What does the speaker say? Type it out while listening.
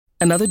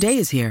Another day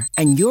is here,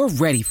 and you're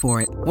ready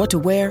for it. What to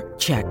wear?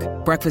 Check.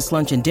 Breakfast,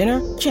 lunch, and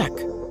dinner? Check.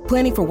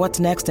 Planning for what's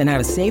next and how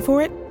to save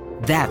for it?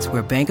 That's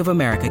where Bank of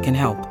America can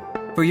help.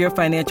 For your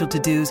financial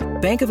to-dos,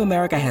 Bank of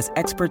America has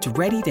experts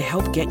ready to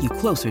help get you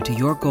closer to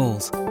your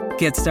goals.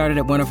 Get started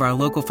at one of our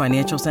local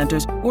financial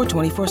centers or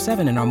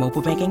 24/7 in our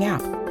mobile banking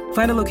app.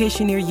 Find a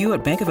location near you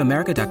at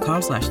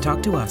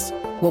bankofamerica.com/talktous.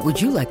 What would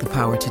you like the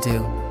power to do?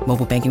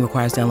 Mobile banking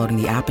requires downloading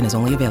the app and is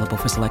only available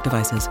for select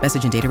devices.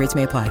 Message and data rates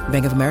may apply.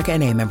 Bank of America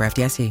N.A., member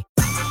FDIC.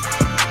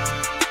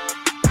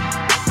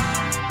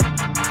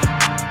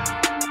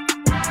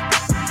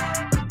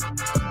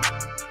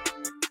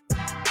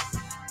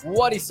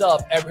 What is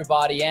up,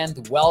 everybody,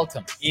 and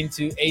welcome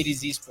into A to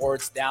Z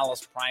Sports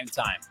Dallas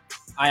Primetime.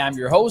 I am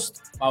your host,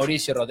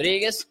 Mauricio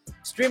Rodriguez,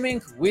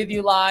 streaming with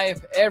you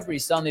live every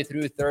Sunday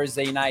through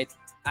Thursday night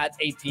at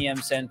 8 p.m.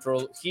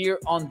 Central here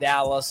on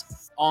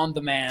Dallas On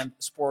Demand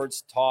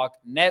Sports Talk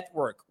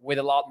Network with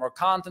a lot more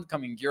content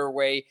coming your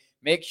way.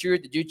 Make sure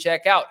that you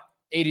check out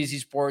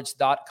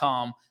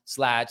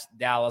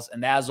atozsports.com/Dallas.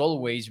 And as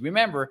always,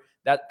 remember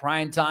that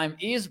Primetime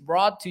is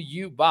brought to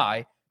you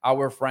by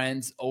our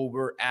friends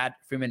over at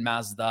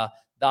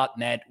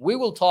FreemanMazda.net. We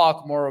will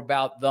talk more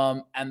about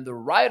them and the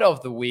ride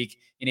of the week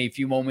in a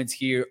few moments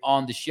here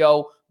on the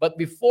show. But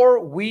before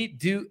we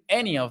do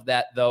any of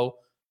that, though,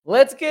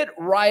 let's get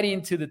right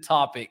into the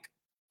topic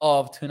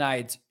of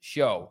tonight's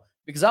show,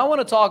 because I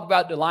want to talk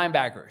about the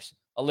linebackers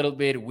a little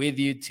bit with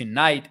you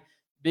tonight,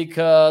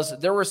 because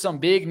there were some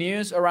big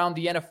news around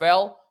the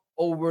NFL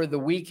over the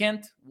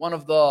weekend. One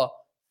of the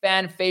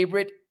fan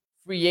favorite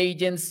free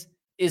agents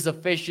is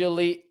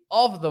officially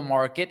off the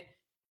market,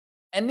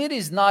 and it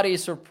is not a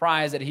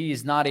surprise that he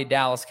is not a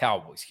Dallas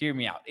Cowboys. Hear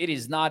me out. It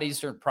is not a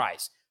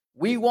surprise.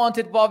 We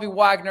wanted Bobby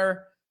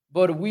Wagner,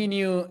 but we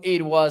knew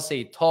it was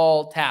a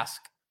tall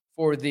task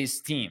for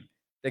this team.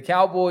 The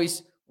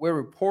Cowboys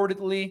were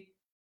reportedly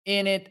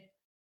in it,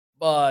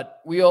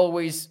 but we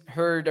always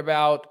heard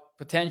about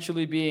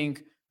potentially being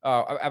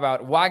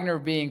about Wagner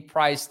being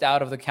priced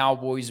out of the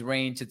Cowboys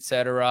range,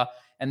 etc.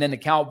 And then the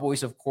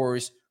Cowboys, of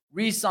course,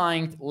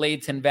 re-signed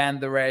Leighton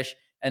Vander Esch,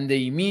 and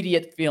the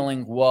immediate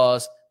feeling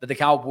was that the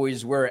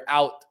Cowboys were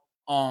out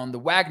on the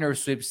Wagner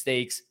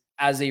sweepstakes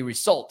as a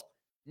result.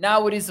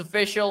 Now it is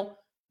official.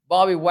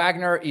 Bobby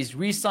Wagner is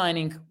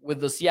re-signing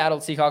with the Seattle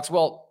Seahawks.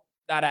 Well,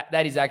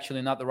 that is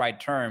actually not the right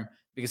term,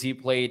 because he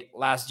played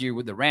last year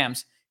with the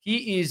Rams.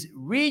 He is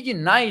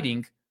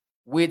reuniting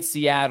with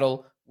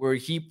Seattle, where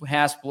he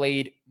has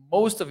played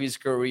most of his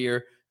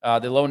career,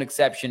 the lone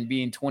exception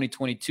being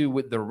 2022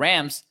 with the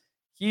Rams.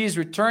 He is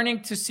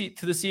returning to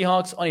the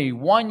Seahawks on a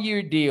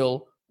one-year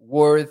deal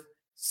worth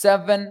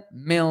 $7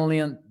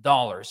 million.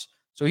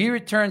 So he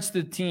returns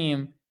to the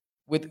team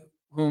with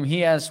whom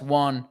he has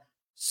won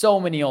so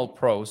many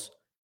All-Pros.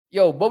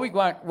 Yo, Bobby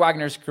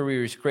Wagner's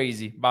career is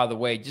crazy, by the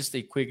way. Just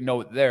a quick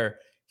note there.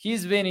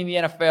 He's been in the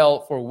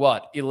NFL for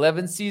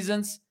 11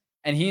 seasons,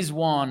 and he's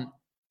won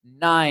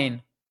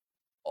 9.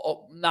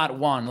 Not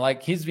one.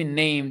 Like, he's been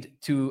named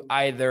to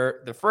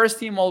either the first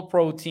team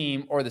All-Pro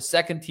team or the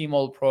second team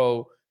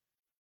All-Pro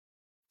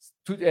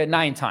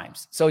 9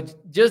 times. So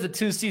just the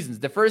 2 seasons,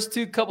 the first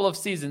couple of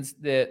seasons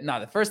that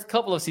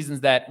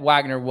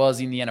Wagner was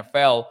in the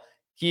NFL,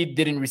 he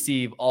didn't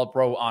receive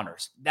All-Pro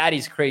honors. That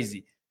is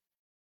crazy.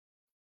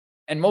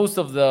 And most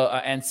of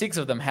and 6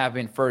 of them have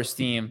been first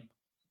team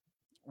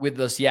with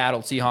the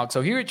Seattle Seahawks.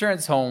 So he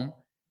returns home.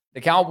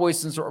 The Cowboys,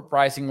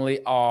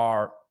 surprisingly,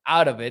 are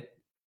out of it.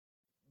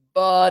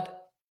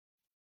 But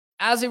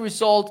as a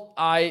result,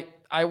 I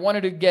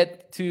wanted to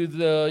get to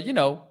the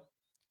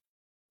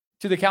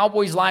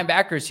Cowboys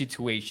linebacker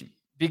situation,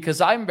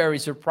 because I'm very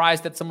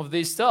surprised at some of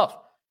this stuff.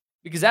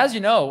 Because as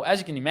you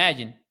can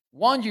imagine,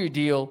 one-year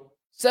deal,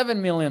 $7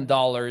 million,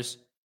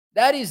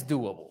 that is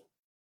doable.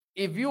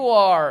 If you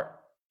are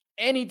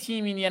any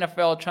team in the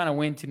NFL trying to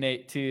win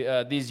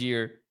this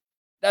year,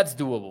 that's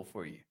doable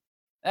for you.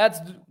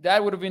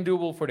 That would have been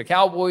doable for the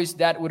Cowboys.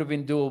 That would have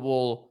been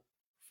doable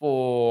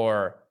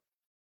for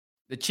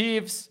the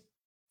Chiefs,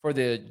 for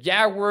the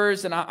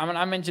Jaguars. And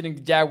I'm mentioning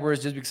the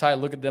Jaguars just because I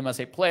look at them as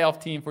a playoff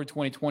team for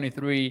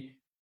 2023.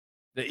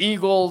 The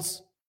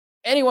Eagles,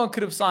 anyone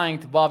could have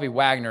signed Bobby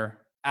Wagner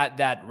at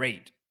that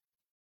rate.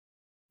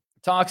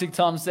 Toxic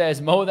Tom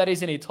says, Mo, that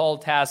isn't a tall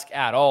task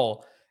at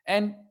all.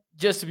 And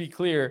just to be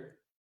clear,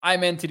 I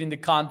meant it in the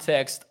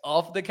context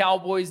of the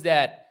Cowboys,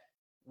 that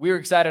we're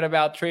excited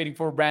about trading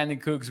for Brandon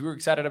Cooks. We're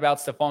excited about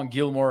Stephon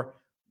Gilmore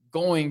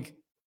going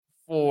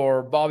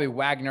for Bobby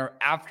Wagner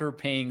after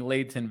paying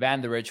Leighton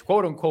Vander Esch,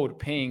 quote unquote,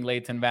 paying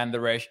Leighton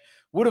Vander Esch,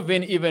 would have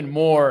been even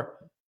more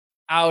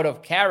out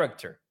of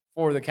character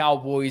for the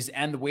Cowboys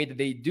and the way that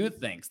they do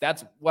things.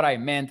 That's what I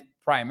meant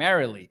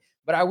primarily.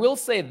 But I will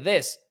say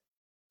this.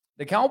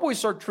 The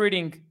Cowboys are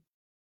treating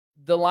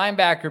the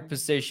linebacker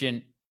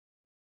position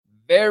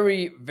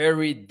very,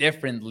 very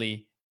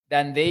differently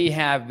than they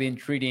have been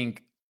treating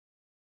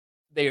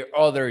their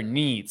other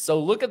needs. So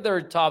look at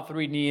their top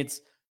 3 needs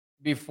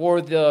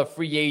before the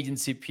free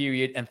agency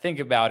period and think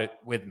about it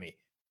with me.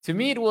 To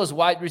me, it was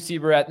wide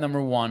receiver at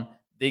number 1.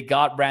 They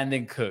got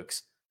Brandon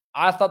Cooks.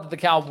 I thought that the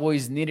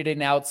Cowboys needed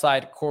an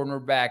outside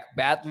cornerback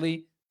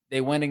badly.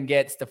 They went and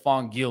get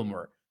Stephon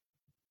Gilmore.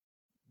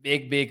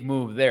 Big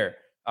move there.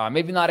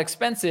 Maybe not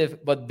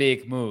expensive, but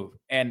big move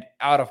and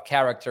out of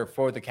character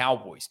for the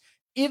Cowboys.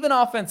 Even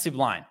offensive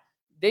line,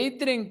 they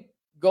didn't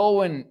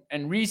go and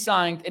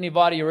re-signed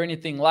anybody or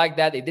anything like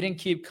that. They didn't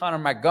keep Connor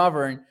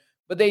McGovern,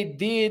 but they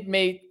did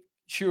make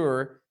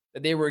sure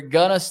that they were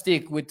going to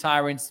stick with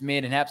Tyron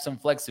Smith and have some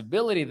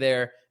flexibility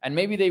there. And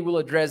maybe they will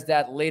address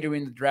that later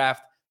in the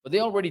draft, but they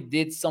already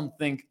did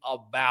something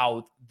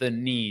about the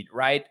need,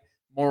 right?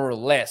 More or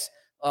less.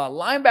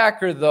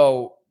 Linebacker,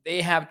 though,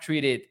 they have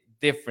treated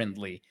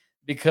differently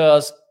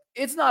because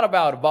it's not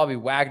about Bobby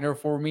Wagner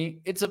for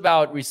me. It's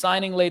about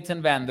resigning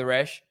Leighton Van Der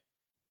Esch.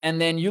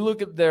 And then you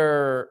look at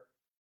their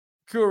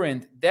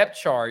current depth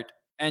chart,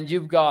 and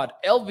you've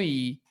got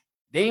LVE,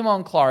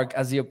 Damon Clark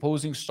as the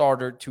opposing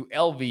starter to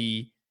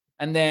LVE,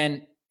 and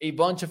then a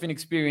bunch of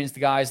inexperienced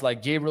guys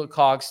like Gabriel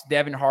Cox,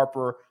 Devin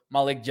Harper,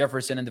 Malik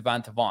Jefferson, and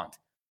Devonta Vaughn.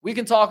 We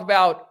can talk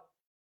about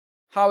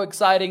how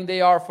exciting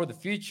they are for the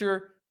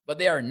future, but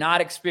they are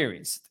not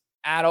experienced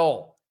at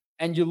all.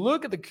 And you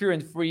look at the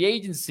current free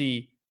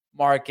agency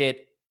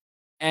market,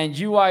 and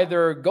you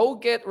either go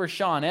get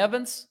Rashaan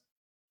Evans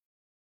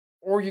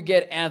or you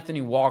get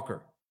Anthony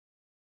Walker.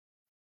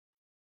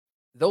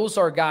 Those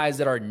are guys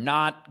that are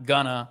not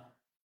gonna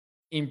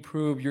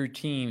improve your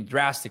team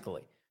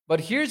drastically. But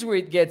here's where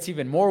it gets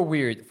even more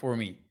weird for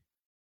me.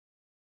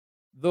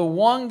 The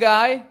one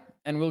guy,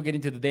 and we'll get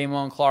into the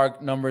Damon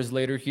Clark numbers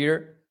later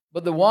here,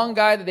 but the one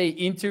guy that they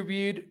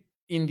interviewed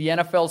in the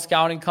NFL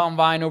scouting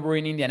combine over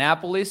in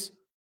Indianapolis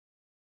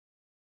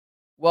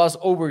was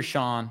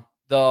Overshawn,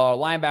 the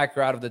linebacker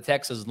out of the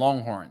Texas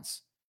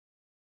Longhorns.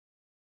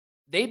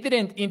 They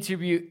didn't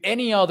interview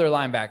any other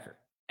linebacker.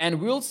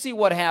 And we'll see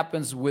what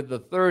happens with the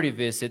 30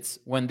 visits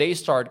when they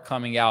start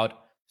coming out.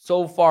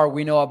 So far,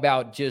 we know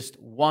about just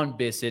one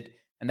visit,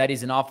 and that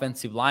is an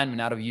offensive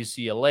lineman out of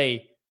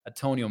UCLA,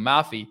 Antonio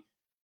Maffei.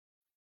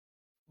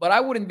 But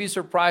I wouldn't be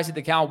surprised if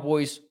the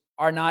Cowboys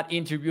are not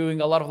interviewing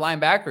a lot of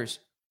linebackers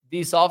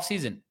this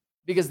offseason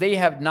because they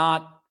have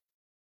not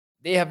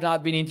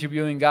been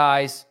interviewing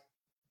guys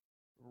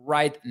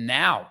right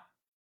now.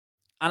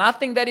 And I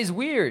think that is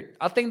weird.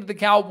 I think that the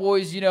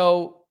Cowboys,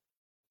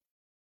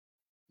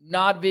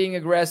 not being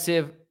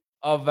aggressive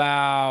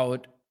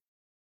about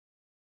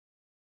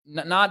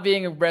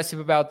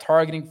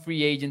targeting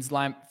free agent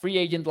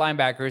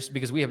linebackers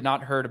because we have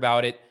not heard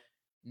about it,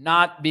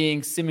 not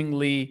being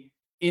seemingly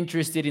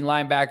interested in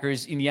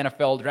linebackers in the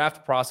NFL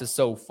draft process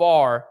so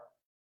far.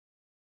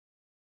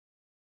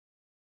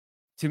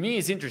 To me,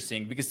 it's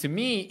interesting because to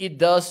me, it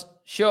does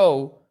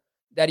show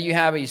that you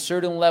have a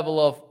certain level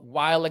of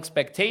wild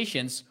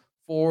expectations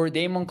for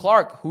Damon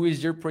Clark, who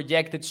is your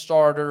projected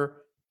starter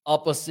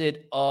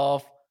opposite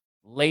of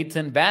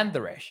Leighton Van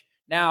Der Esch.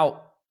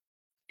 Now,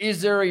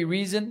 is there a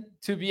reason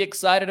to be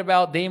excited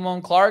about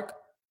Damon Clark?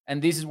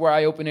 And this is where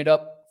I open it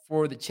up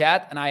for the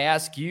chat and I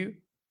ask you,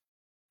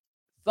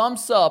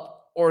 thumbs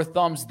up or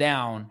thumbs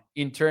down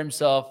in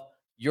terms of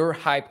your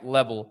hype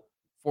level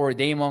for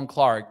Damon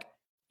Clark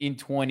in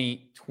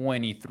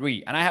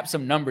 2023. And I have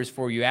some numbers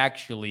for you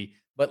actually,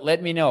 but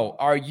let me know.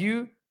 Are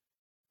you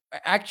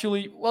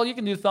actually, well, you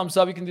can do thumbs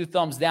up, you can do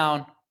thumbs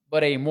down,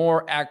 but a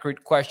more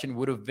accurate question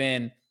would have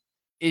been,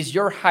 is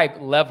your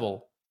hype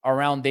level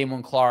around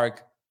Damon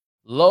Clark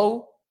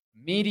low,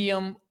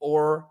 medium,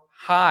 or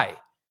high?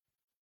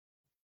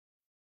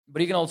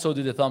 But you can also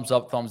do the thumbs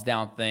up, thumbs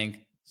down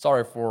thing.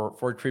 Sorry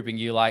for tripping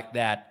you like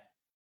that.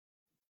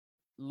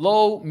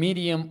 Low,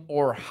 medium,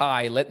 or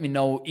high? Let me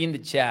know in the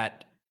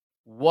chat.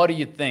 What do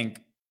you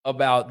think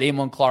about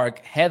Damon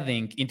Clark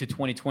heading into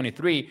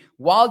 2023?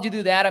 While you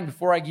do that, and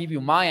before I give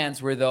you my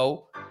answer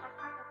though,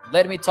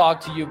 let me talk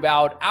to you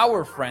about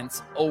our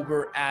friends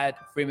over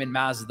at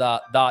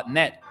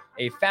FreemanMazda.net,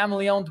 a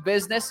family-owned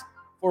business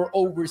for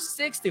over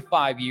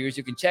 65 years.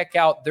 You can check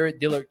out their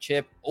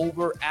dealership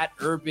over at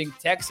Irving,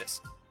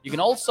 Texas. You can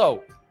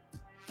also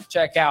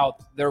check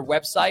out their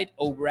website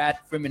over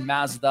at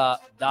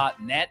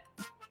FreemanMazda.net.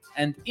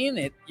 And in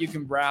it, you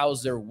can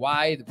browse their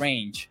wide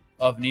range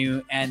of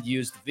new and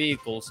used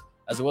vehicles,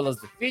 as well as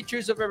the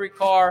features of every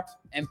car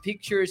and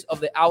pictures of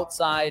the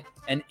outside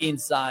and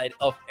inside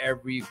of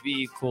every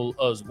vehicle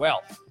as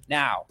well.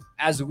 Now,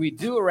 as we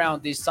do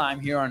around this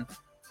time here on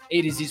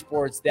A to Z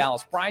Sports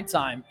Dallas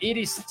Primetime, it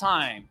is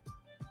time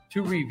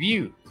to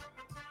review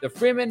the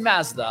Freeman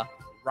Mazda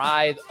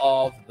Ride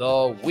of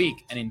the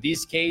Week. And in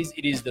this case,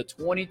 it is the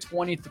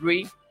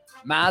 2023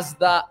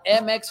 Mazda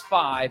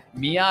MX-5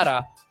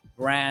 Miata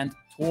Grand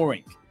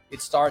Touring.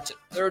 It starts at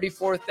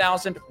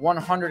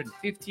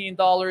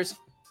 $34,115.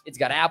 It's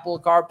got Apple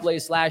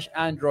CarPlay /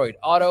 Android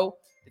Auto.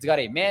 It's got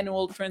a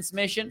manual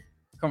transmission,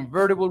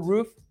 convertible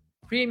roof,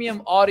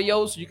 premium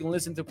audio so you can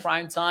listen to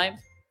Primetime,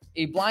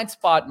 a blind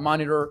spot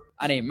monitor,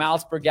 and a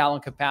miles per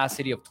gallon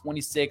capacity of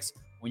 26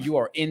 when you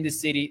are in the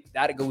city.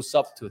 That goes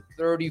up to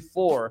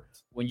 34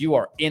 when you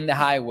are in the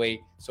highway.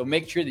 So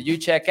make sure that you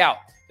check out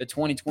the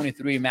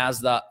 2023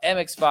 Mazda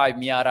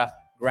MX-5 Miata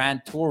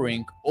Grand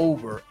Touring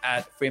over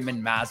at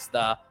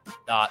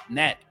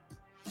FreemanMazda.net.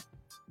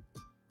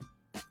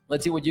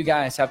 Let's see what you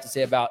guys have to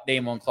say about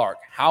Damon Clark.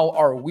 How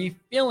are we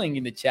feeling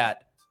in the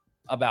chat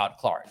about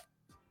Clark?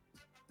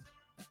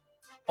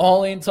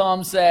 All in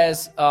Tom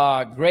says,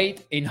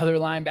 great, another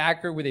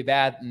linebacker with a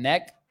bad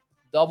neck.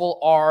 Double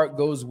R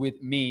goes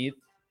with me.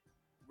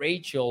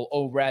 Rachel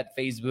over at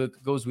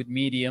Facebook goes with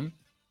medium.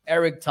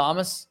 Eric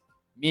Thomas,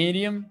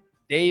 medium.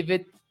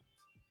 David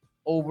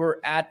over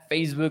at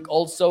Facebook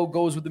also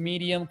goes with the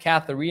medium.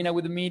 Katharina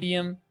with the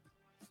medium.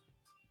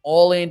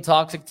 All in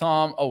Toxic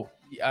Tom. Oh,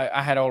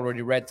 I had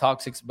already read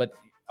Toxics, but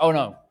oh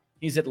no,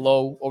 he's at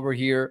low over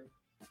here.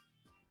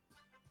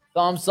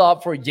 Thumbs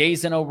up for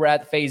Jason over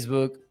at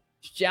Facebook.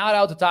 Shout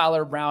out to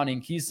Tyler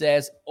Browning. He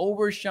says,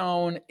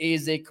 Overshown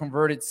is a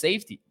converted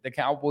safety. The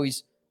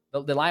Cowboys,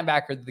 the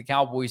linebacker that the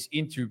Cowboys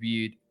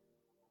interviewed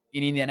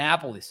in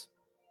Indianapolis.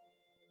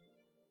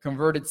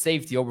 Converted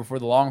safety over for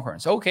the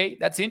Longhorns. Okay,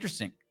 that's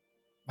interesting.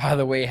 By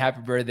the way,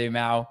 happy birthday,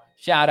 Mao.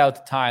 Shout out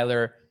to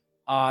Tyler.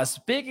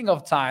 Speaking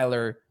of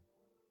Tyler,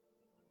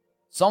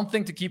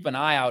 something to keep an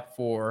eye out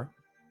for,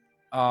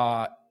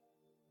 and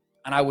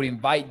I would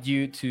invite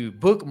you to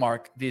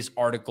bookmark this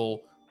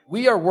article.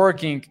 We are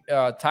working,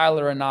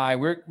 Tyler and I,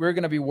 we're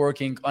going to be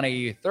working on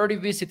a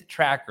 30-visit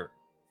tracker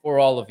for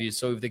all of you.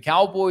 So if the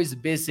Cowboys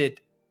visit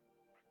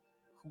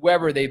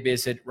whoever they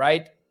visit,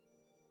 right?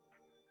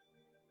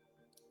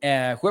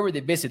 Whoever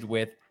they visit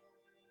with,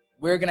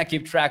 we're going to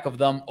keep track of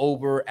them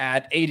over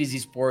at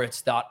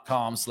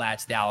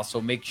AtoZSports.com/Dallas.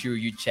 So make sure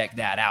you check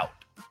that out.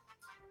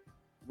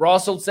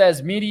 Russell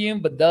says medium,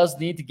 but does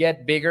need to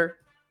get bigger.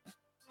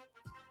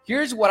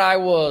 Here's what I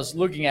was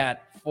looking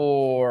at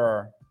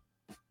for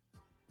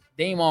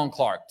Damon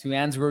Clark to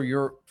answer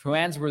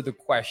the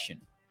question.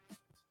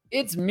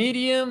 It's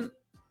medium,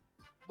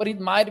 but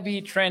it might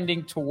be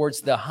trending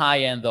towards the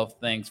high end of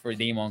things for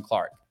Damon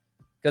Clark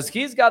because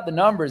he's got the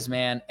numbers,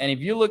 man. And if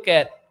you look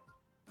at,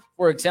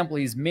 for example,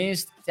 his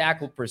missed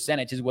tackle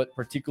percentage is what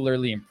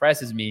particularly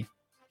impresses me.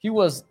 He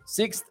was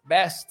 6th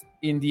best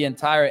in the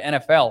entire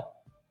NFL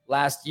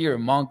last year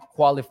among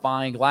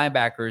qualifying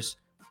linebackers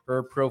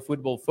per Pro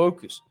Football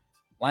Focus.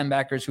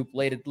 Linebackers who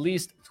played at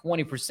least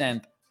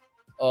 20%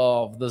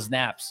 of the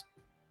snaps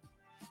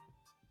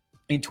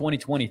in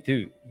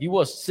 2022. He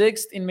was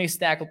 6th in missed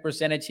tackle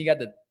percentage. He got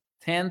the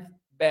 10th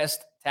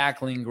best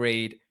tackling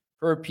grade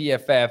per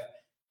PFF.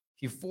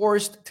 He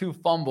forced 2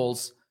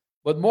 fumbles,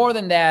 but more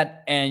than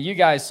that, and you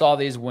guys saw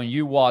this when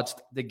you watched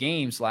the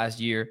games last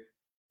year,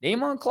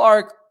 Damon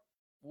Clark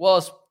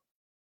was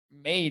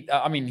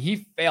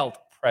he felt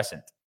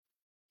present.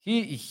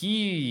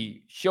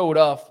 He showed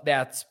off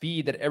that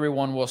speed that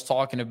everyone was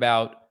talking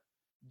about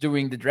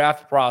during the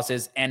draft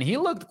process, and he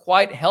looked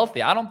quite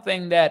healthy. I don't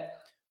think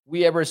that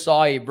we ever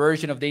saw a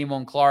version of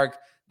Damon Clark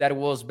that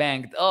was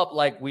banged up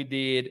like we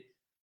did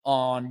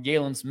on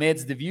Galen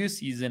Smith's debut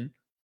season,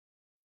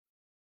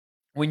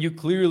 when you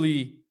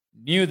clearly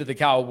knew that the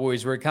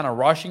Cowboys were kind of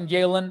rushing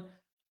Galen.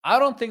 I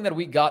don't think that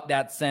we got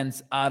that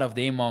sense out of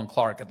Damon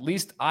Clark. At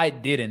least I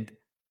didn't.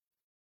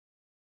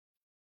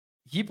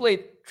 He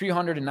played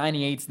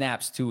 398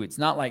 snaps too. It's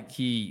not like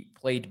he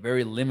played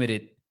very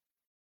limited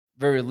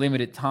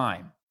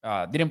time.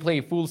 Didn't play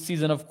a full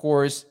season, of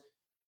course.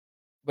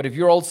 But if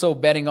you're also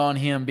betting on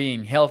him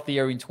being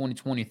healthier in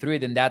 2023,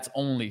 then that's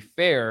only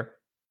fair.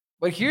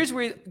 But here's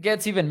where it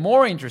gets even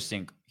more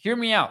interesting. Hear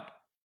me out.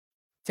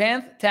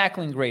 10th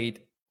tackling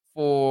grade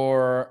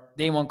for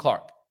Damon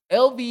Clark.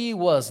 LVE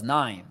was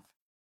 9th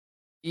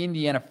in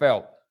the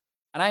NFL.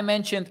 And I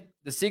mentioned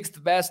the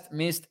 6th best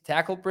missed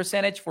tackle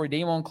percentage for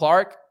Damon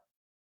Clark.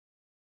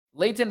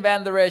 Leighton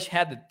Vander Esch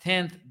had the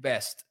 10th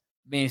best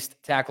missed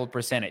tackle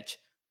percentage.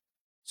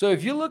 So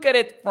if you look at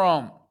it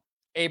from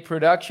a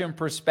production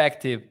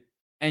perspective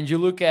and you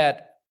look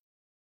at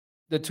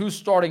the 2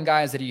 starting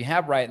guys that you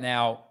have right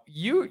now,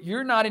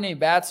 you're not in a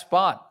bad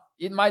spot.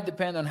 It might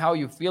depend on how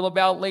you feel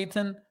about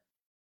Leighton.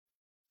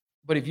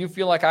 But if you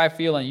feel like I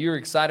feel and you're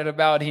excited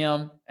about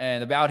him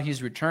and about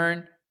his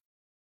return,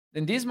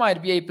 then this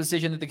might be a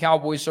position that the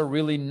Cowboys are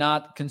really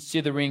not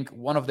considering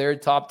one of their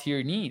top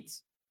tier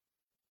needs.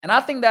 And I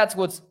think that's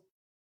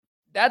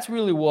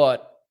really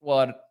what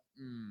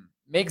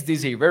makes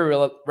this a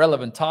very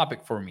relevant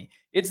topic for me.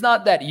 It's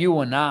not that you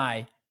and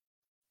I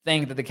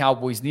think that the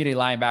Cowboys need a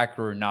linebacker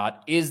or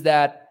not. Is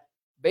that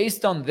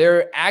based on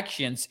their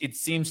actions, it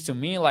seems to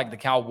me like the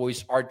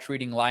Cowboys are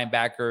treating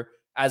linebacker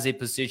as a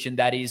position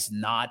that is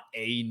not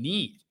a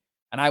need.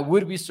 And I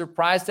would be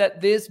surprised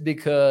at this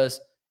because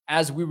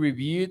as we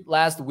reviewed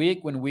last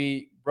week when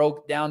we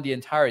broke down the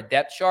entire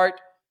depth chart,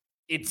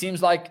 it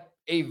seems like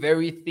a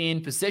very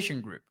thin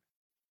position group.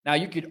 Now,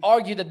 you could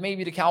argue that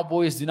maybe the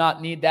Cowboys do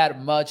not need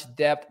that much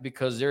depth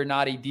because they're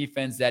not a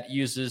defense that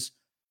uses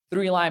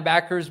 3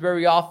 linebackers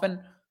very often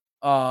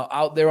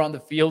out there on the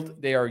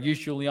field. They are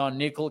usually on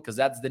nickel because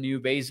that's the new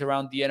base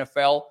around the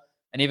NFL.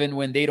 And even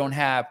when they don't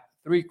have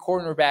 3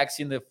 cornerbacks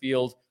in the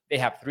field, they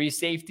have 3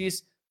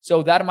 safeties.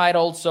 So that might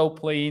also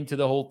play into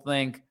the whole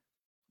thing.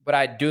 But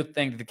I do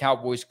think the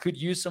Cowboys could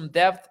use some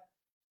depth.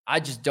 I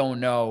just don't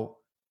know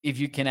if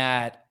you can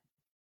add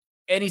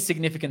any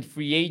significant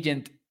free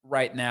agent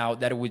right now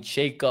that would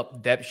shake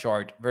up depth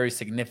chart very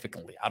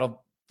significantly. I don't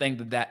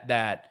think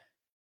that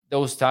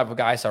those type of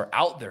guys are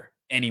out there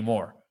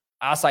anymore.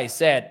 As I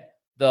said,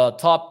 the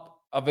top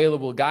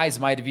available guys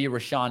might be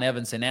Rashaan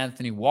Evans and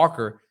Anthony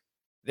Walker.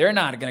 They're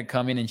not going to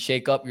come in and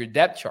shake up your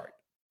depth chart.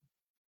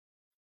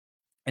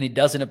 And it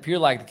doesn't appear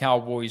like the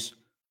Cowboys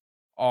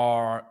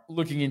are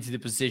looking into the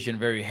position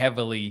very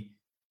heavily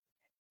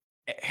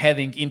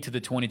heading into the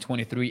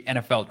 2023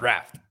 NFL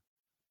draft.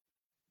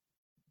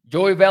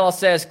 Joey Vela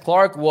says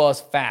Clark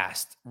was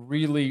fast,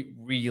 really,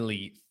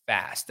 really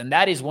fast. And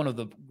that is one of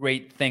the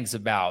great things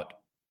about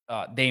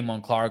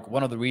Damon Clark,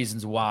 one of the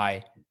reasons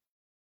why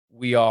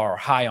we are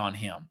high on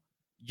him.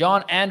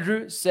 John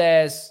Andrew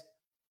says,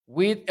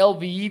 with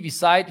LVE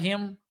beside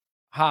him,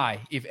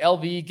 hi. If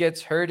LVE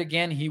gets hurt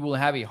again, he will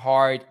have a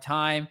hard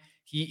time.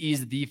 He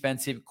is the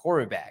defensive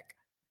quarterback.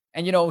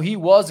 And, he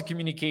was a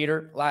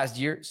communicator last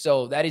year.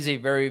 So that is a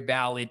very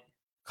valid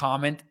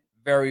comment,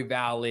 very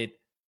valid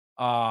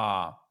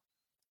comment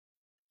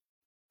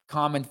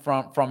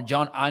from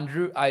John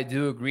Andrew. I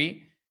do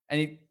agree.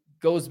 And it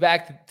goes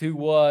back to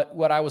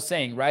what I was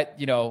saying, right?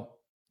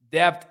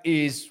 Depth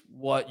is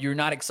what you're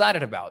not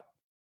excited about.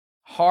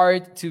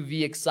 Hard to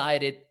be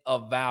excited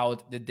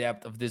about the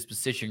depth of this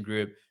position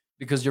group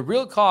because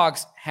Jabril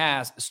Cox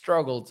has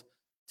struggled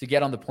to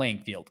get on the playing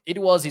field. It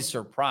was a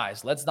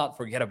surprise. Let's not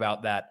forget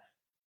about that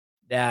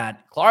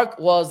Clark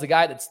was the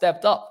guy that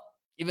stepped up,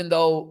 even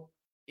though,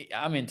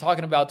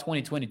 talking about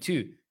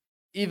 2022,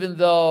 even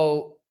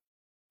though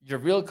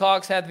Jabril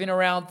Cox had been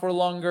around for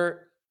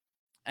longer,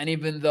 and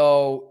even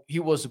though he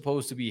was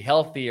supposed to be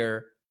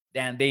healthier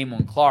than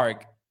Damon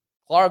Clark,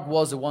 Clark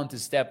was the one to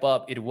step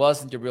up. It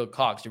wasn't Jabril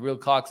Cox. Jabril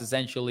Cox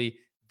essentially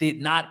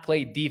did not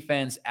play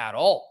defense at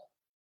all.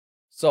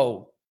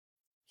 So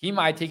he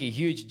might take a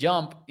huge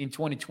jump in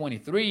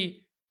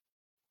 2023,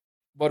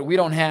 but we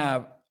don't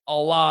have a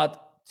lot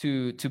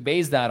to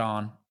base that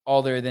on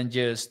other than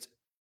just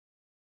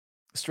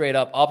straight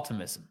up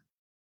optimism.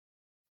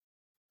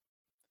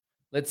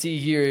 Let's see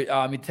here.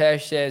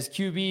 Mitesh says,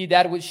 QB,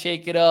 that would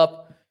shake it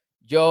up.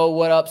 Joe,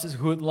 what up, says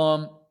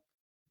Hoodlum.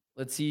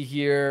 Let's see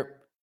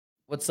here.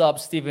 What's up,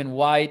 Stephen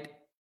White?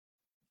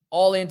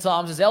 All in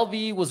Tom says,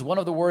 LV was one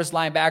of the worst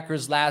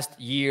linebackers last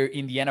year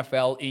in the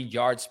NFL in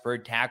yards per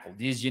tackle.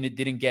 This unit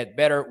didn't get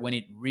better when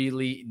it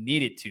really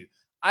needed to.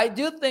 I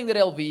do think that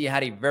LV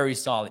had a very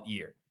solid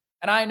year.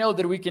 And I know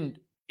that we can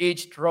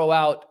each throw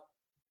out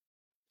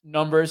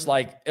numbers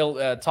like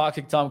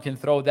Toxic Tom can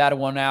throw that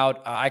one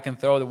out. I can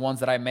throw the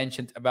ones that I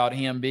mentioned about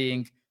him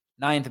being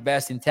 9th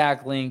best in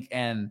tackling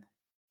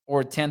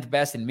or 10th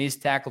best in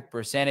missed tackle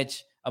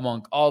percentage,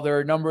 among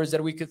other numbers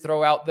that we could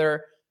throw out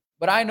there.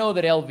 But I know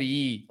that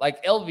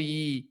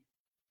LVE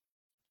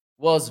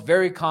was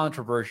very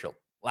controversial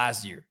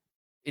last year.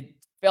 It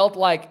felt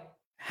like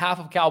half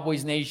of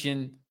Cowboys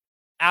Nation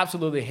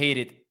absolutely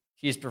hated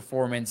his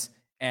performance,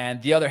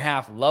 and the other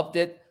half loved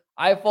it.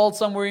 I fall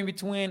somewhere in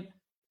between.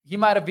 He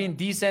might have been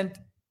decent,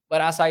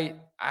 but as I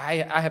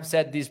have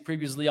said this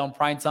previously on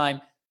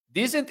Primetime,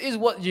 decent is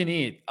what you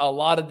need a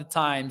lot of the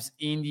times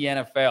in the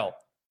NFL.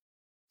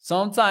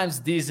 Sometimes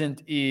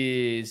decent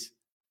is,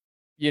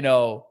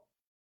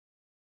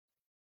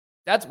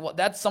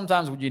 that's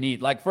sometimes what you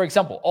need. Like, for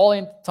example, All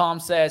In Tom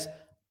says,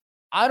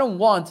 I don't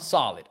want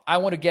solid. I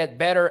want to get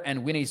better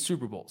and win a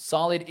Super Bowl.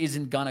 Solid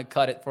isn't going to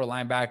cut it for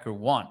linebacker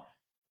one.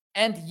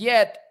 And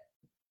yet,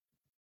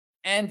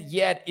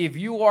 if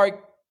you are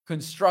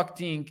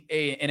constructing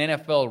an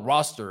NFL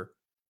roster,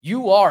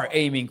 you are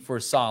aiming for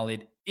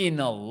solid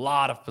in a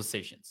lot of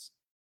positions.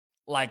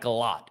 Like a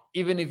lot.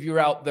 Even if you're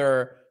out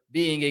there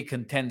being a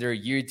contender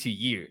year to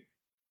year.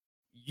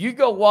 You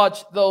go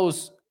watch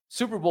those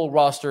Super Bowl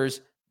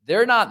rosters.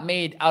 They're not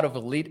made out of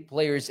elite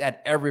players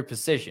at every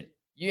position.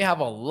 You have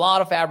a lot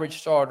of average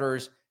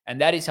starters,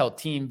 and that is how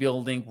team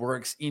building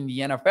works in the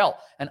NFL.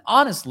 And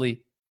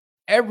honestly,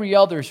 every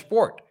other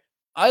sport.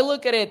 I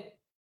look at it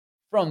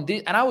from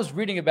this, and I was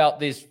reading about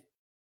this,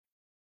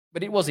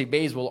 but it was a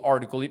baseball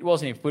article. It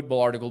wasn't a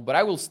football article, but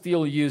I will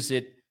still use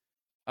it.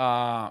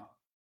 I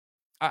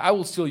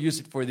will still use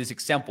it for this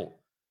example.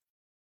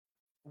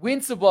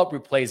 Wins above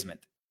replacement.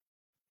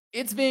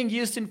 It's being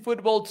used in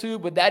football too,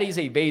 but that is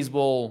a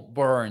baseball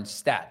burn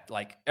stat.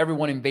 Like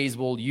everyone in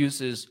baseball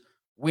uses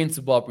wins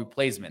above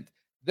replacement.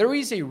 There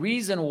is a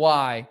reason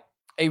why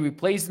a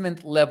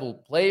replacement level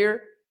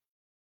player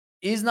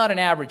is not an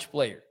average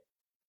player.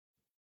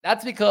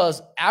 That's because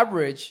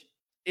average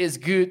is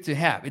good to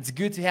have. It's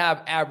good to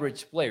have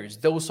average players.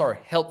 Those are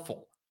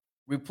helpful.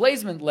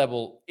 Replacement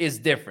level is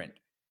different.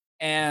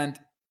 And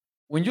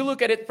when you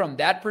look at it from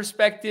that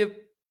perspective,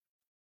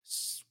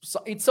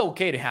 it's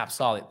okay to have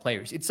solid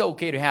players. It's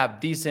okay to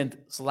have decent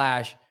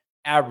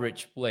 /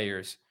 average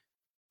players.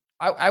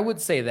 I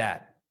would say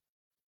that.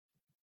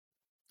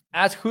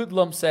 As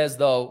Hoodlum says,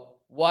 though,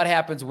 what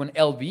happens when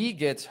LV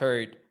gets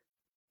hurt?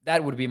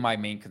 That would be my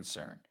main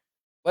concern.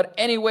 But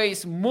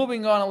anyways,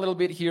 moving on a little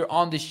bit here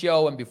on the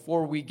show, and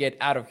before we get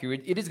out of here,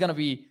 it is going to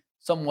be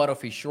somewhat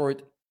of a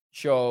short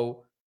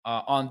show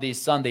on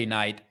this Sunday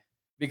night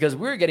because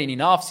we're getting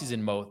in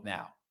off-season mode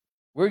now.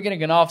 We're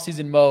getting an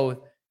off-season mode,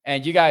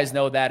 and you guys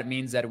know that it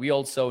means that we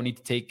also need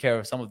to take care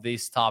of some of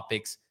these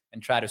topics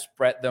and try to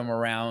spread them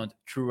around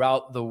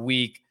throughout the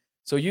week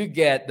so you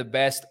get the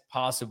best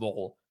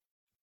possible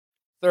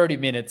 30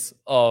 minutes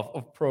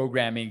of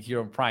programming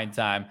here on Prime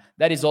Time.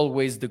 That is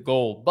always the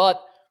goal.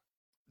 But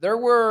there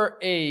was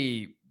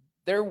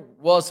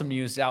some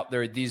news out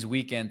there this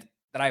weekend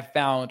that I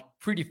found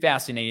pretty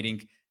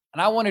fascinating,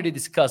 and I wanted to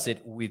discuss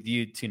it with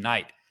you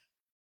tonight.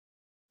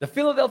 The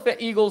Philadelphia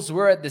Eagles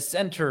were at the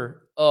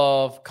center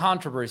of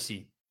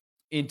controversy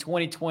in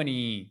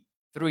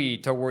 2023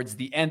 towards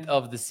the end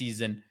of the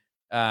season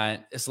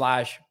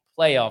slash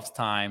playoffs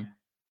time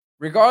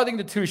regarding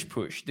the tush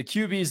push, the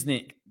QB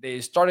sneak. They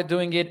started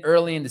doing it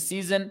early in the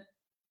season,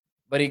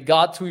 but it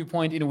got to a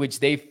point in which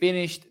they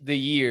finished the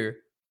year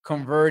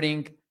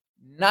converting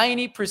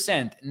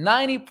 90%,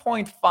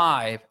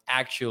 90.5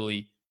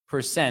 actually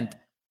percent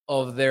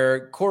of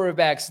their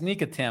quarterback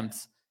sneak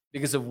attempts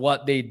because of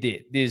what they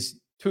did, this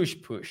tush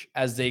push,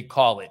 as they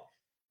call it.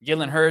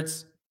 Jalen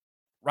Hurts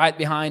right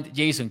behind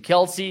Jason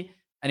Kelsey,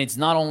 and it's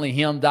not only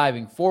him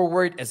diving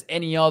forward as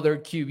any other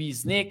QB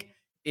sneak,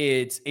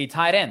 it's a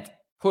tight end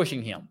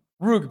pushing him,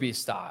 rugby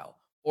style,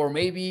 or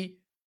maybe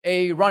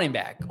a running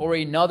back or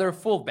another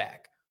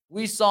fullback.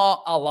 We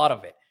saw a lot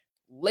of it.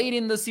 Late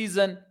in the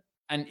season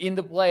and in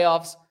the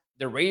playoffs,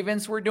 the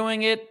Ravens were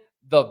doing it.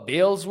 The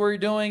Bills were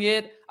doing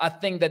it. I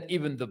think that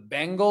even the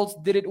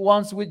Bengals did it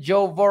once with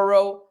Joe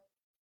Burrow.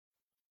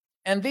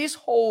 And this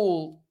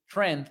whole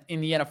trend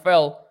in the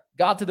NFL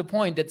got to the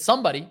point that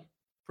somebody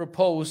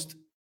proposed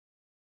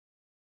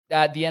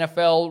that the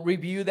NFL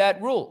review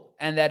that rule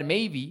and that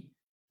maybe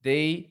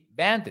they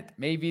banned it.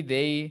 Maybe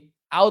they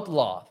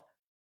outlawed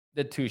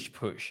the tush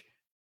push.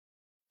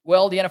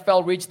 Well, the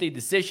NFL reached a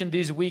decision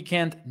this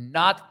weekend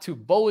not to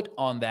vote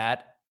on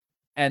that.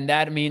 And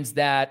that means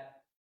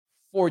that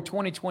for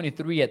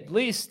 2023 at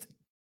least,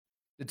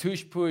 the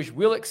tush push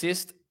will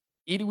exist.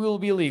 It will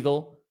be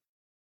legal.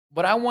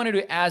 But I wanted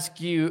to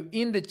ask you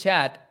in the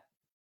chat,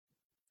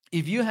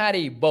 if you had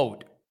a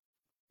vote,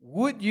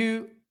 would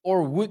you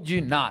or would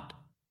you not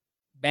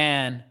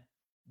ban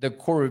the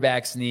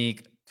quarterback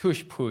sneak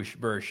tush push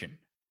version?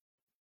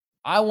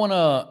 I want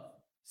to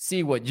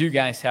see what you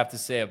guys have to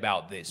say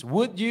about this.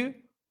 Would you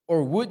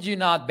or would you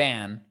not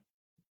ban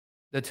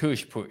the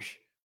tush push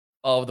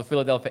of the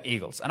Philadelphia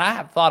Eagles? And I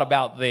have thought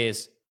about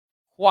this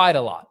quite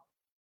a lot,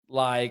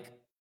 like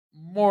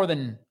more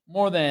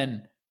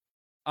than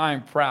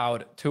I'm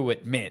proud to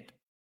admit.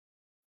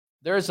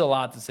 There's a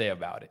lot to say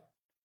about it.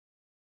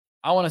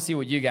 I want to see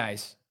what you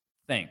guys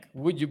think.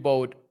 Would you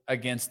vote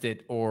against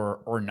it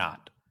or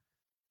not?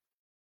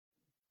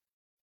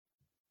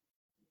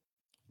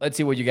 Let's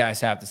see what you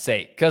guys have to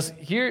say. Because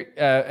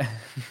here,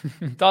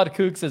 Todd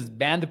Cook says,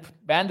 ban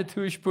the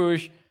tush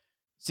push.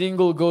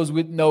 Single goes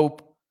with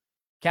nope.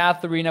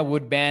 Katharina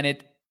would ban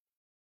it.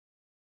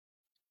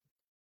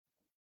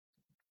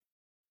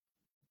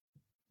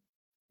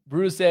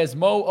 Bruce says,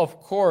 Mo, of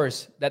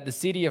course, that the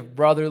city of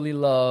brotherly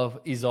love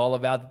is all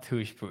about the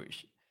tush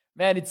push.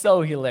 Man, it's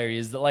so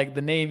hilarious. Like,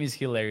 the name is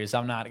hilarious.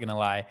 I'm not going to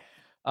lie.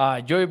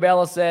 Joey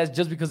Bella says,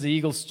 just because the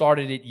Eagles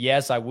started it,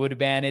 yes, I would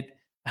ban it.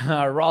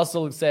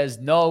 Russell says,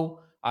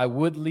 no, I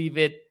would leave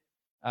it.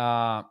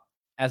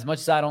 As much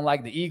as I don't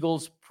like the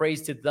Eagles,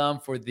 praise to them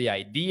for the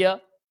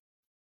idea.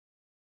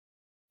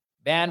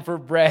 Ban for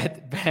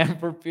Brett, ban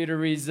for Peter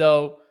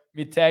Rizzo.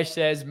 Mitesh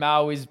says,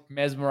 Mao is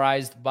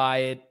mesmerized by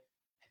it.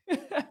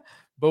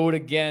 Vote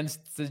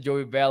against, says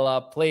Joey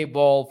Bella. Play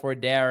ball for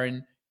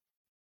Darren.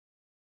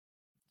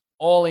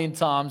 All in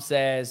Tom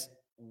says,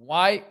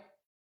 why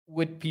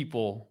would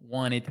people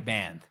want it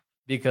banned?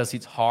 Because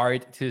it's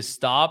hard to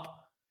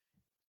stop.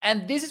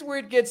 And this is where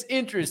it gets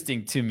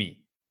interesting to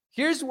me.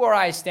 Here's where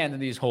I stand in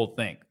this whole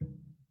thing.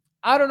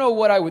 I don't know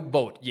what I would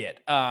vote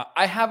yet.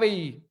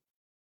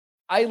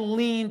 I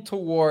lean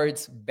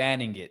towards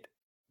banning it.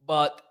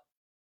 But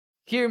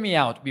hear me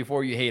out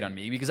before you hate on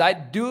me, because I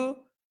do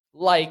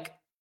like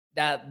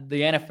that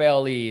the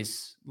NFL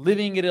is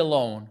leaving it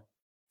alone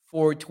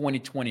for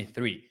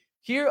 2023.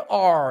 Here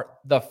are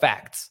the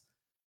facts.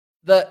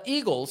 The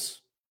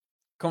Eagles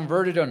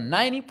converted on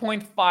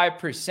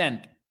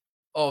 90.5%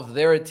 of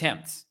their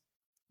attempts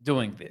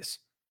doing this.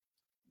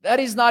 That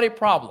is not a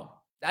problem.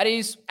 That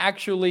is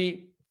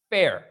actually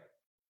fair.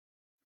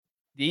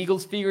 The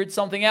Eagles figured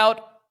something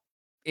out.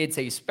 It's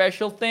a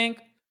special thing.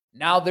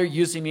 Now they're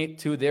using it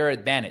to their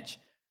advantage.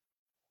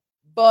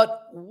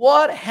 But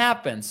what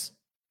happens,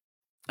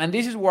 and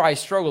this is where I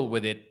struggle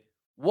with it,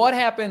 what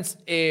happens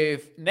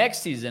if next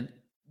season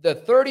the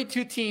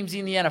 32 teams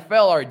in the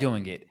NFL are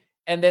doing it,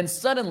 and then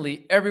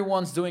suddenly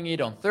everyone's doing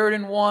it on 3rd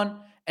and 1,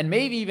 and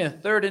maybe even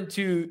 3rd and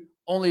 2,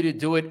 only to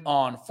do it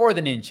on 4th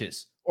and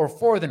inches or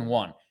 4th and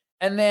 1.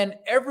 And then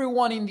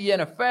everyone in the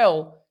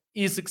NFL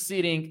is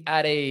succeeding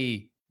at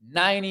a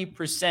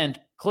 90%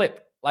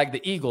 clip like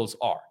the Eagles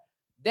are.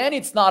 Then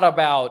it's not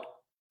about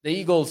the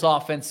Eagles'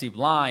 offensive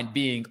line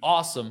being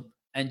awesome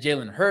and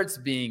Jalen Hurts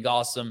being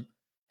awesome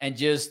and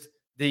just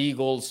the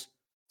Eagles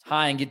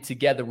tying it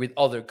together with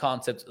other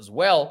concepts as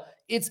well,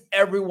 it's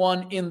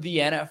everyone in the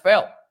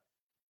NFL.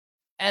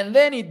 And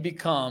then it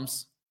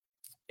becomes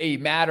a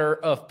matter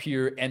of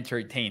pure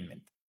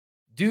entertainment.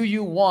 Do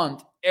you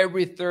want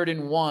every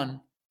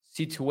 3rd-and-1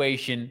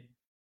 situation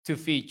to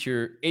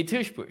feature a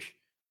tush push,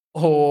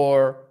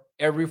 or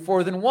every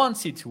 4th-and-1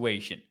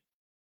 situation?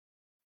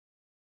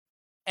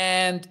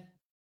 And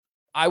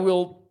I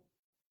will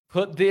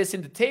put this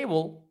in the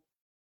table.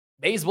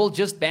 Baseball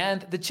just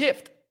banned the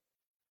shift.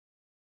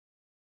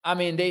 I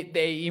mean,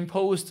 they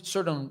imposed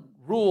certain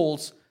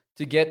rules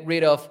to get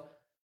rid of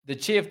the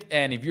shift.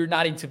 And if you're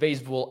not into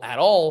baseball at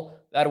all,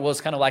 that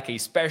was kind of like a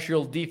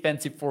special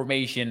defensive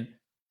formation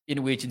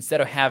in which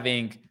instead of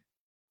having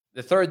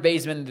the third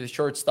baseman and the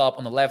shortstop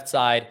on the left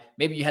side,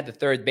 maybe you had the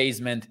third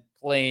baseman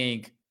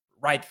playing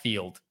right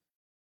field,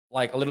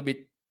 like a little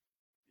bit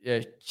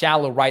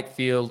shallow right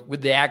field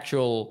with the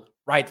actual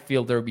right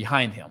fielder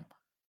behind him.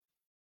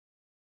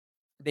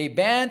 They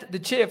banned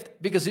the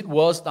shift because it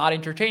was not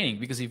entertaining.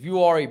 Because if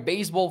you are a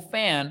baseball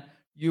fan,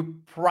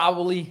 you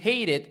probably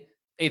hated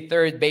a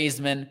third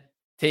baseman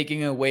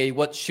taking away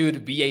what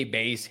should be a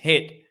base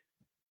hit.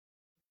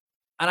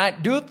 And I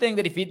do think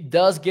that if it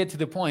does get to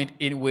the point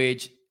in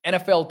which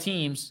NFL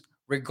teams,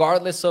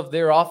 regardless of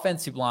their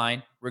offensive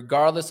line,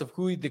 regardless of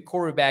who the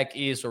quarterback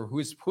is or who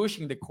is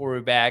pushing the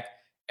quarterback,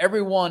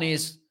 everyone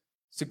is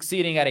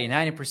succeeding at a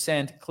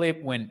 90%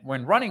 clip when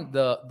running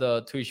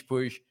the tush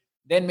push,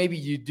 then maybe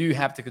you do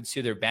have to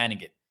consider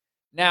banning it.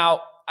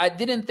 Now, I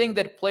didn't think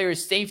that player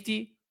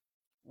safety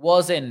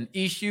was an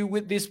issue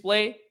with this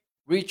play.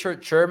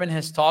 Richard Sherman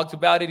has talked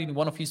about it in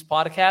one of his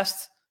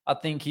podcasts. I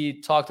think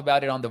he talked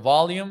about it on The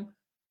Volume.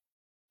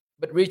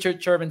 But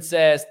Richard Sherman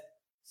said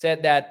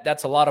that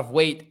that's a lot of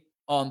weight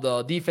on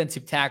the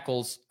defensive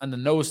tackles and the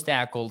nose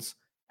tackles,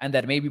 and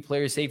that maybe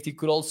player safety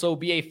could also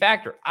be a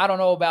factor. I don't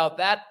know about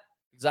that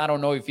because I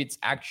don't know if it's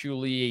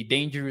actually a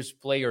dangerous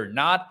play or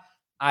not.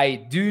 I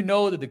do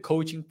know that the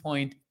coaching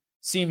point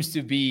seems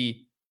to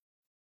be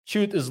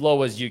shoot as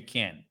low as you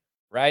can,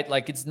 right?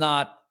 Like it's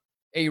not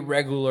a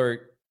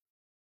regular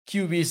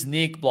QB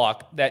sneak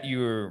block that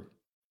you're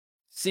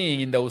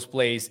seeing in those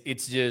plays.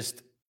 It's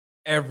just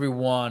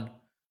everyone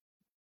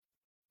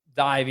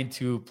dive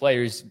into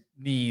players'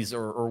 knees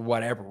or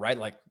whatever, right?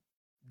 Like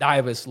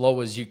dive as low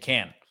as you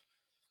can.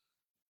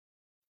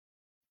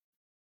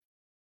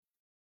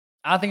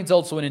 I think it's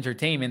also an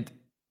entertainment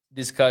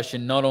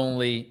discussion, not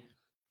only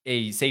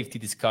a safety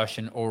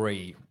discussion or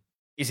a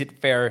is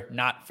it fair,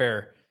 not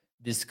fair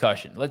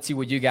discussion. Let's see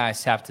what you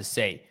guys have to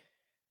say.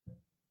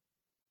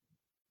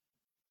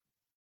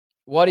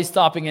 What is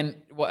stopping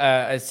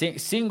a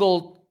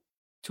single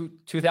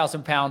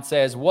 2,000 pounds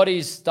says, what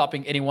is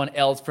stopping anyone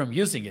else from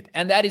using it?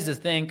 And that is the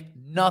thing.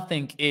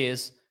 Nothing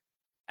is.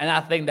 And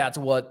I think that's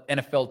what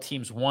NFL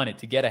teams wanted,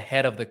 to get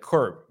ahead of the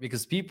curve,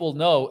 because people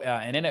know,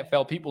 in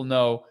NFL, people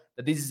know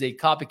that this is a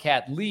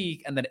copycat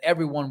league and that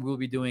everyone will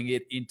be doing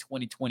it in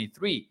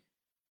 2023.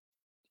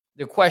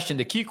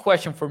 The key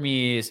question for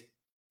me is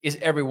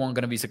everyone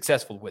going to be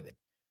successful with it?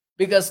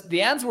 Because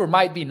the answer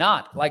might be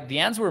not. Like the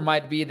answer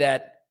might be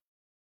that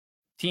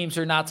teams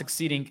are not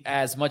succeeding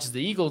as much as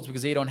the Eagles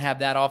because they don't have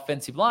that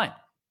offensive line.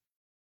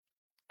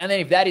 And then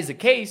if that is the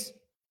case,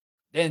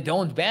 then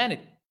don't ban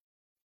it.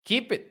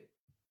 Keep it.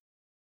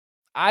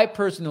 I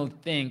personally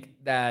think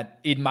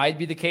that it might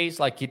be the case,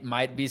 like it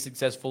might be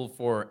successful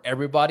for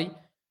everybody.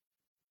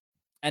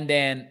 And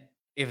then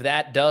if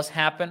that does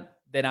happen,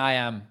 then I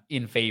am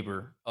in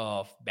favor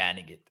of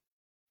banning it.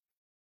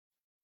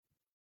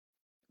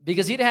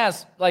 Because it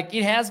has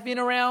been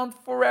around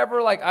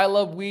forever. Like I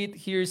Love Wheat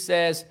here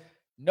says,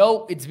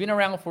 no, it's been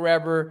around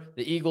forever.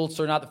 The Eagles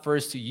are not the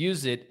first to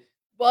use it,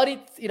 but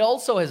it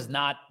also has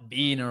not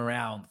been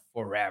around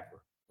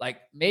forever. Like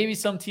maybe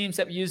some teams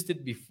have used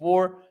it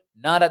before,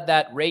 not at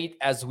that rate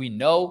as we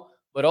know,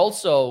 but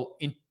also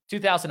in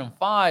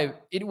 2005,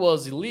 it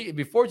was illegal.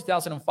 Before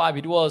 2005,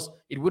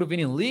 it would have been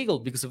illegal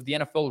because of the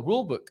NFL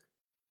rulebook.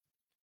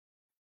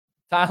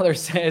 Tyler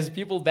says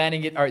people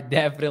banning it are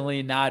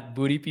definitely not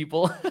booty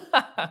people.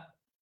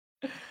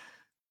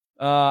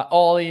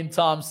 Ollie and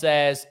Tom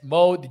says,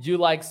 Mo, did you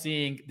like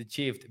seeing the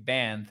shift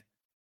banned?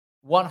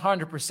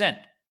 100%.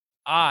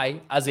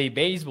 I, as a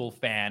baseball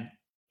fan,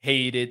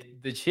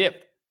 hated the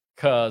shift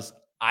because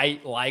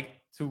I like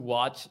to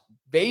watch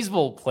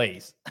baseball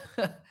plays.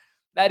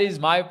 That is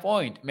my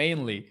point,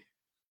 mainly.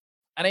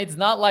 And it's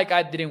not like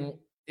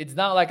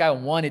I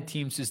wanted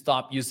teams to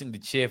stop using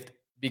the shift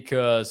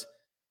because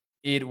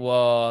it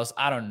was,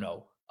 I don't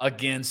know,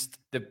 against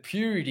the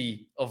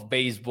purity of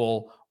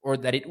baseball or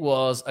that it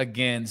was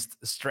against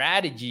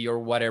strategy or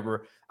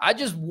whatever. I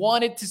just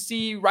wanted to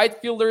see right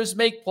fielders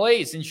make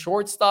plays and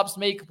shortstops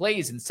make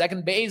plays and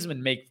second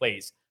basemen make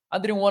plays. I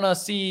didn't want to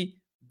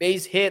see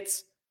base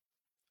hits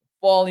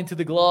fall into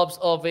the gloves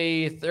of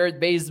a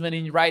third baseman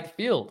in right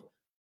field.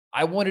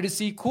 I wanted to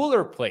see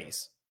cooler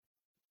plays.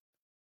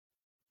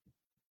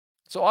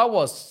 So I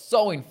was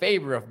so in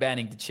favor of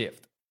banning the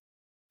shift.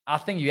 I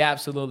think you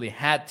absolutely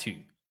had to.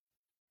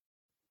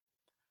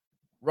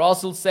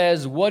 Russell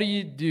says, what do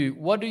you do?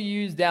 What do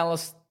you use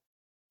Dallas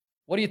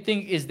What do you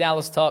think is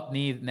Dallas' top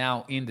need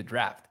now in the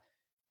draft?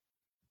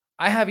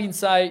 I have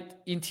inside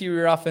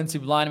interior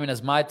offensive lineman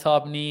as my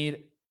top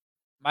need.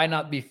 Might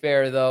not be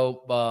fair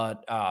though,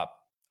 but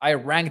I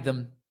ranked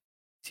them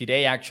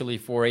today actually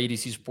for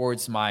ADC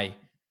Sports, my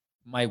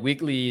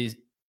weekly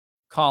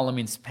column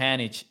in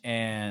Spanish,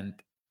 and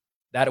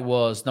that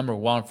was number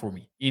one for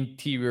me,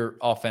 interior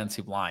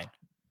offensive line.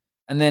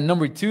 And then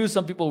number two,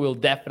 some people will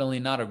definitely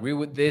not agree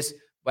with this,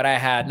 but I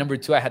had number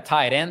two, I had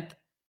tight end.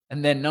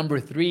 And then number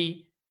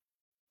three,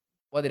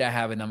 what did I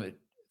have in number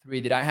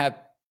three? I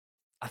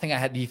think I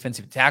had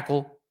defensive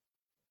tackle.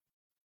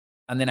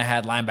 And then I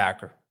had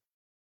linebacker.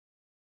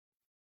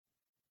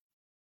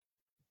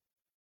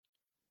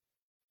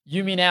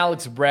 You mean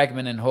Alex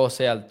Bregman and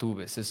Jose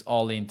Altuve is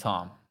all in,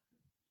 Tom?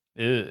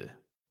 Ugh.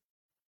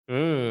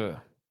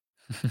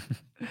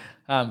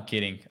 I'm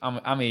kidding.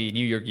 I'm a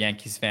New York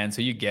Yankees fan,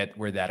 so you get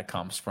where that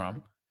comes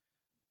from.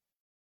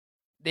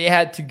 They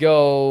had to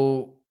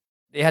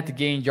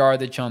gain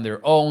yardage on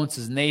their own,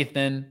 says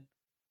Nathan.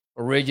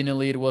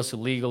 Originally, it was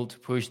illegal to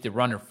push the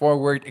runner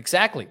forward.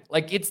 Exactly.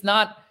 Like, it's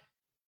not,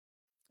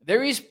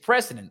 there is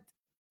precedent.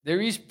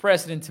 There is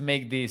precedent to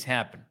make this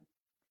happen.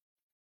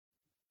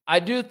 I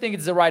do think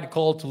it's the right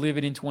call to leave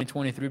it in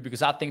 2023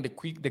 because I think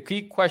the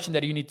key question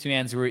that you need to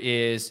answer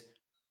is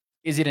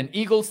it an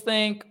Eagles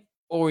thing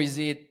or is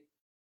it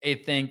a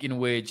thing in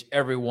which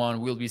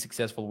everyone will be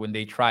successful when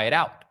they try it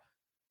out?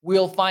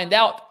 We'll find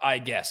out, I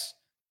guess.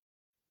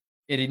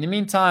 And in the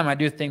meantime, I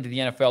do think that the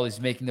NFL is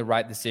making the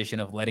right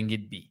decision of letting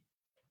it be.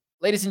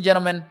 Ladies and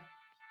gentlemen,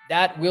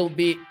 that will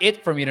be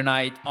it for me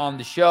tonight on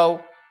the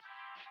show.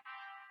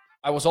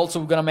 I was also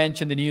going to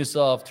mention the news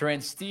of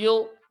Terrence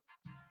Steele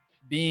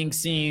being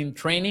seen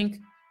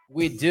training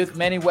with Duke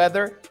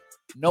Manyweather.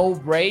 No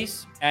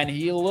brace, and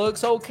he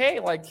looks okay.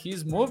 Like,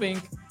 he's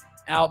moving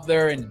out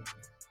there in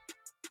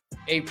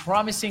a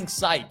promising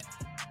sight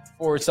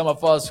for some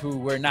of us who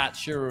were not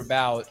sure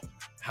about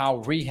how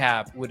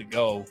rehab would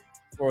go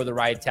for the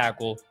right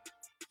tackle.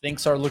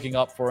 Things are looking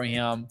up for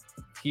him.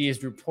 He is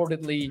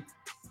reportedly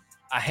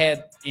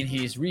ahead in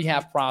his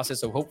rehab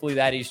process, so hopefully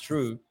that is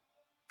true.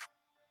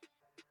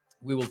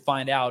 We will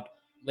find out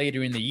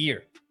later in the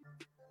year.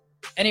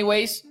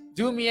 Anyways,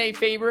 do me a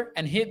favor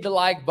and hit the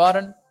like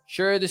button.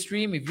 Share the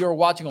stream. If you're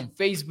watching on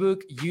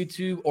Facebook,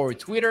 YouTube, or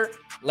Twitter,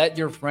 let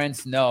your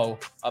friends know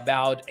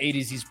about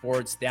ADC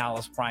Sports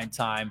Dallas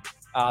Primetime.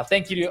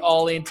 Thank you to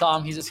All In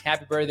Tom. He says,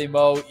 happy birthday,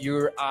 Mo.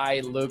 Your eye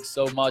looks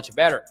so much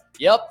better.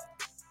 Yep,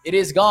 it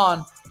is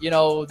gone. You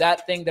know,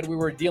 that thing that we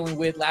were dealing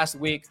with last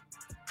week,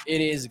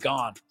 it is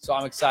gone. So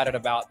I'm excited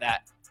about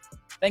that.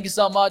 Thank you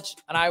so much,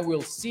 and I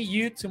will see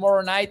you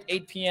tomorrow night,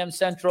 8 p.m.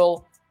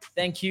 Central.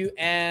 Thank you,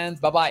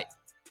 and bye-bye.